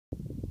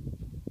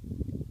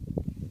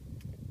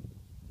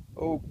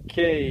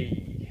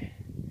Okay,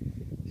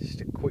 just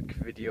a quick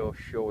video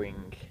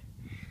showing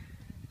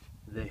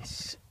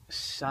this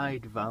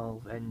side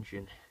valve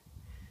engine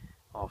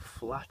or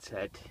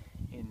flathead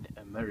in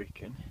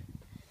American,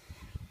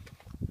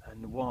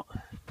 and what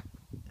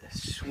a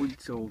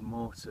sweet old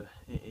motor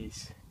it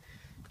is,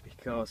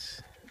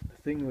 because the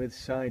thing with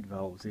side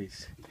valves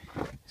is,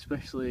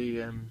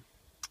 especially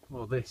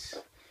well, this,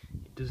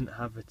 it doesn't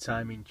have a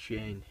timing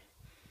chain,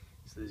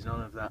 so there's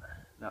none of that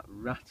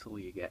rattle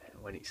you get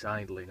when it's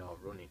idling or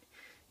running.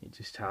 It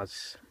just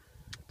has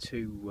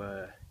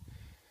two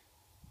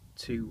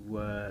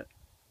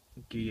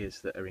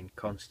gears that are in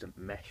constant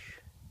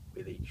mesh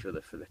with each other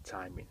for the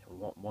timing,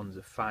 and one's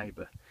a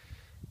fibre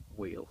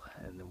wheel,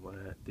 and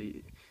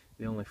the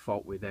only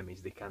fault with them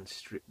is they can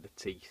strip the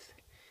teeth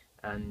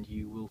and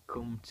you will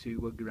come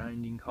to a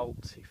grinding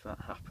halt if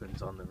that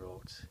happens on the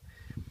roads.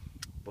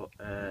 But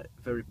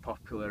very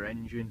popular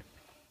engine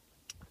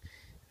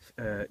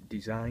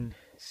design,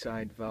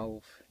 side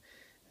valve.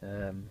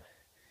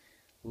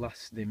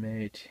 Last they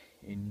made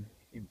in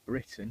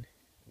Britain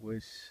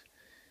was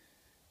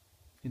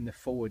in the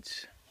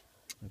forwards,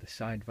 the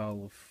side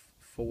valve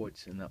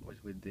forwards, and that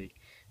was with the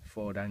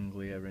Ford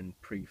Anglia and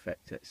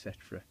Prefect,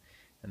 etc.,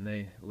 and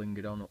they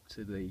lingered on up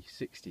to the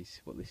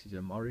 60s. But this is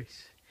a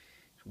Morris,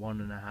 it's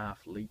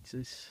 1.5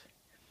 litres,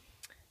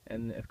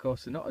 and of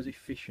course they're not as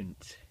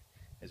efficient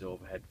as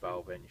overhead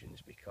valve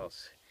engines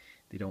because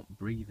they don't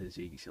breathe as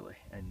easily,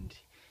 and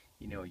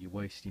you know, you're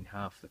wasting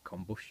half the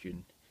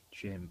combustion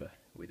chamber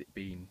with it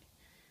being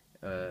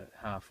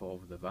half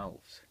over the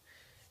valves.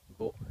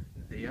 But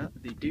they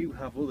do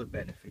have other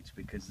benefits,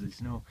 because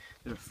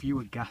there are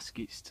fewer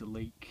gaskets to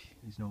leak,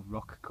 there's no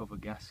rocker cover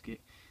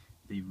gasket,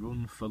 they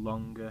run for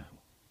longer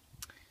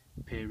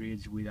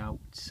periods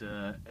without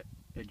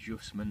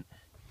adjustment.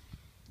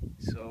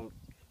 So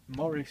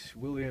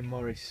William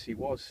Morris, he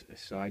was a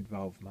side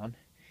valve man.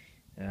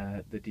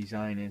 The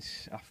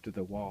designers after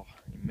the war,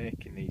 in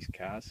making these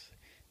cars,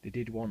 they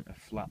did want a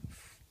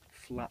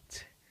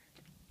flat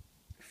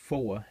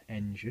forward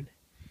engine,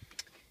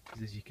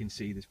 because as you can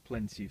see there's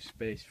plenty of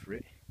space for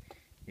it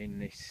in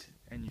this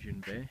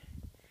engine bay,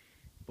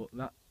 but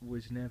that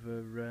was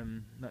never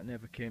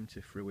came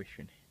to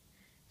fruition.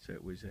 So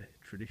it was a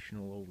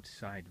traditional old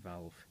side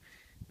valve,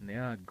 and they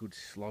are good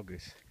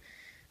sloggers.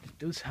 It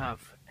does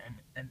have,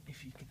 and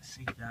if you can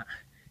see that,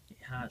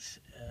 it has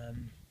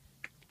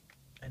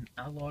an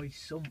alloy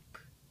sump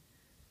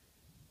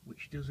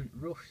which doesn't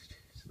rust,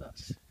 so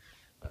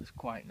that's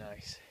quite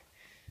nice.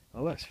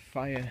 Well, let's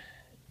fire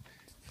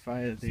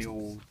the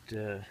old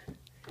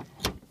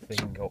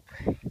thing up.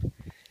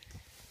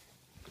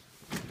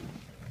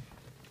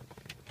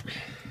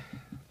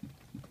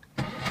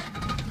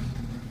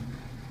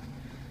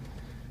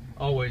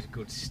 Always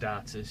good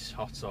starters,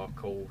 hot or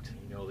cold.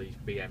 You know, these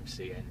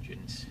BMC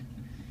engines,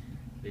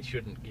 they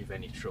shouldn't give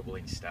any trouble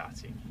in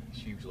starting.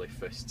 It's usually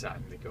first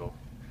time they go.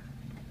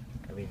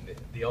 I mean,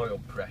 the oil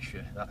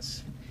pressure,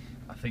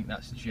 I think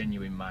that's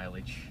genuine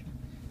mileage,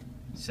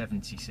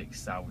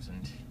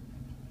 76,000.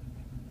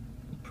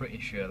 I'm pretty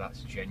sure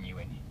that's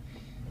genuine.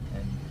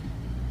 And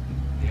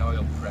the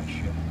oil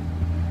pressure,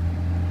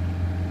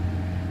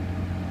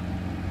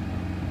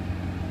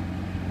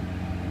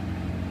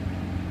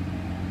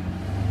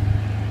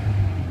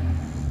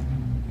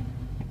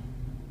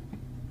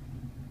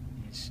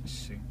 is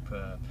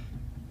superb.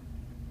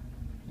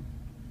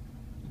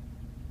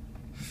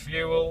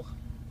 Fuel,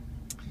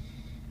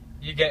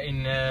 you're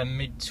getting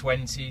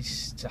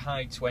mid-20s to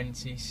high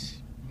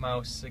 20s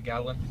miles a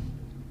gallon.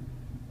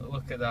 But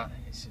look at that,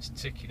 it's just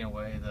ticking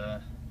away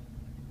there.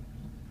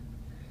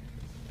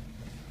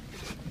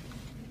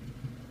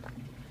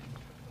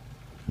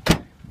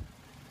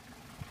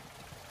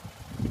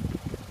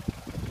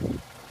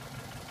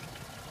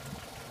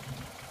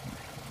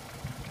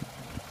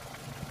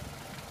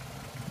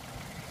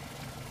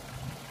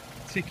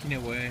 Ticking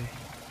away,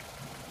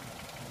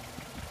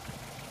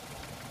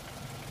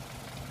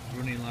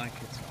 running like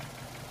a top.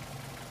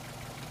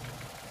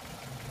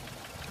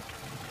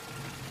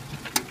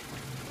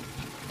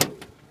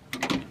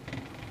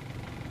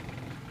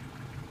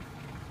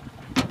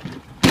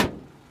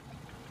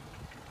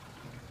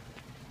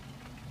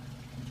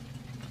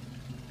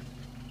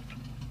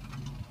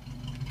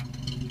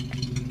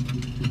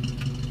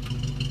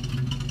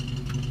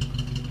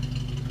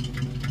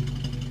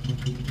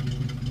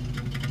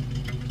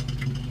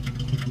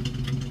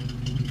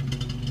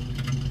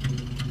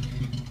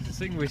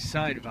 The thing with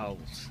side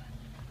valves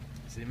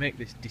is they make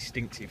this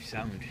distinctive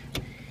sound.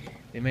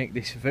 They make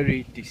this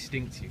very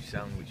distinctive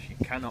sound which you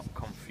cannot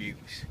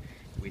confuse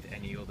with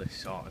any other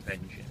sort of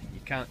engine. You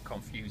can't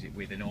confuse it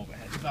with an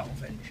overhead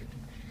valve engine,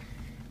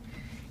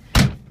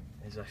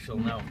 as I shall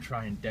now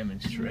try and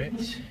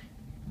demonstrate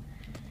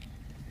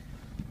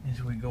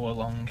as we go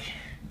along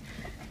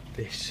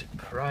this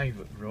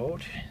private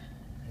road,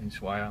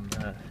 hence why I'm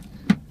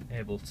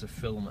able to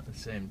film at the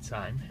same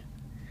time.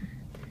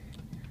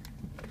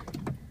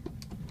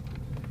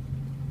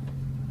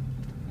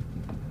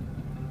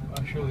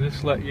 I shall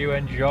just let you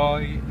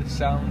enjoy the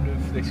sound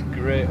of this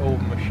great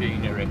old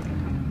machinery.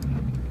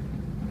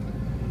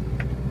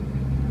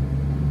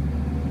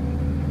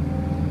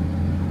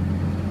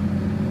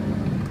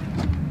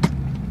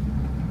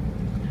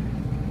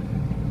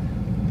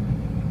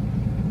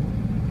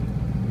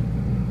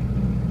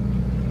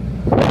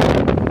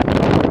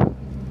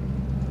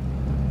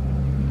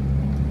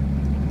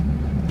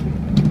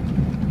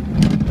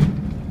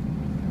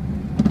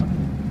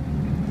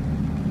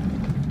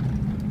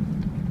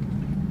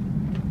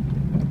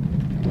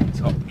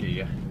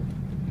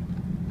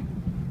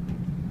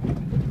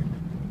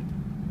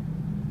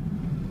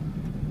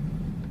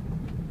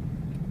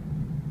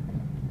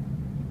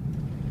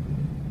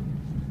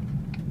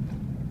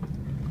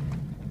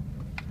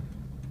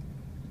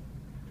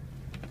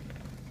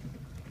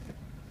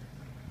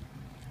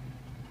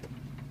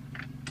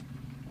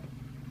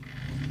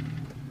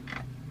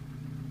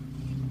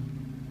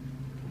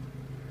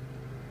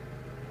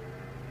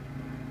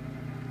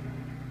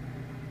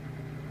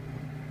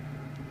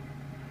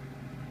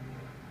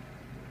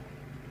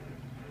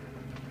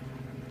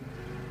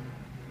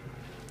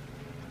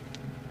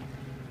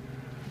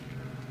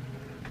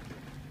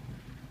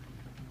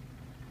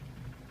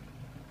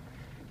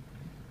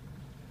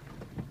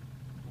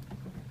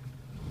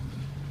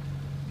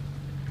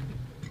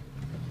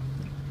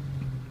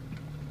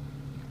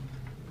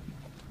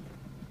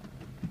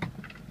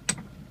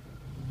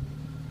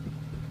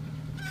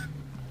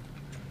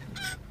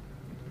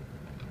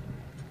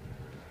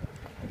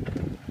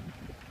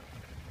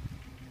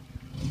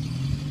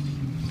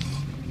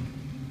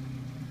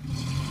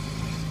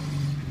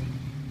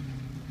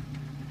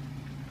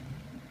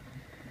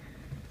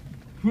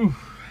 Whew.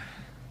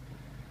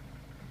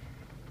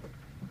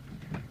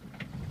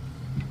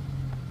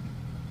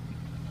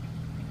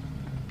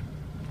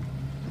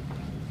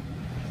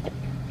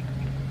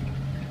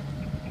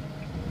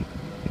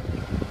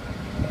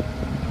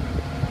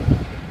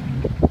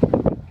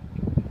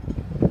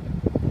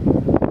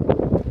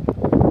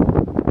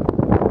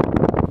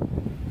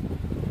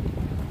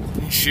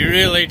 She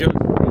really does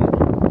like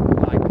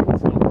it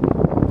up.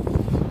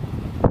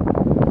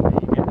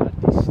 You get that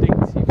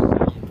distinctive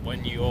sound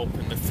when you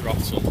open the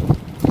throttle.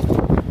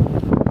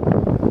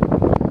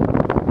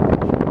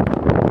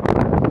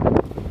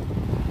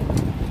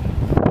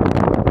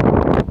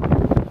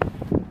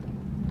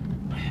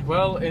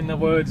 Well, in the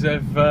words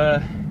of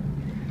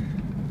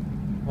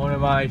one of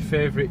my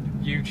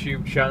favourite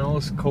YouTube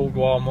channels, Cold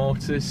War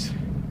Motors,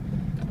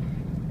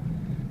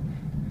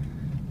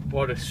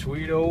 what a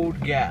sweet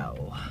old gal.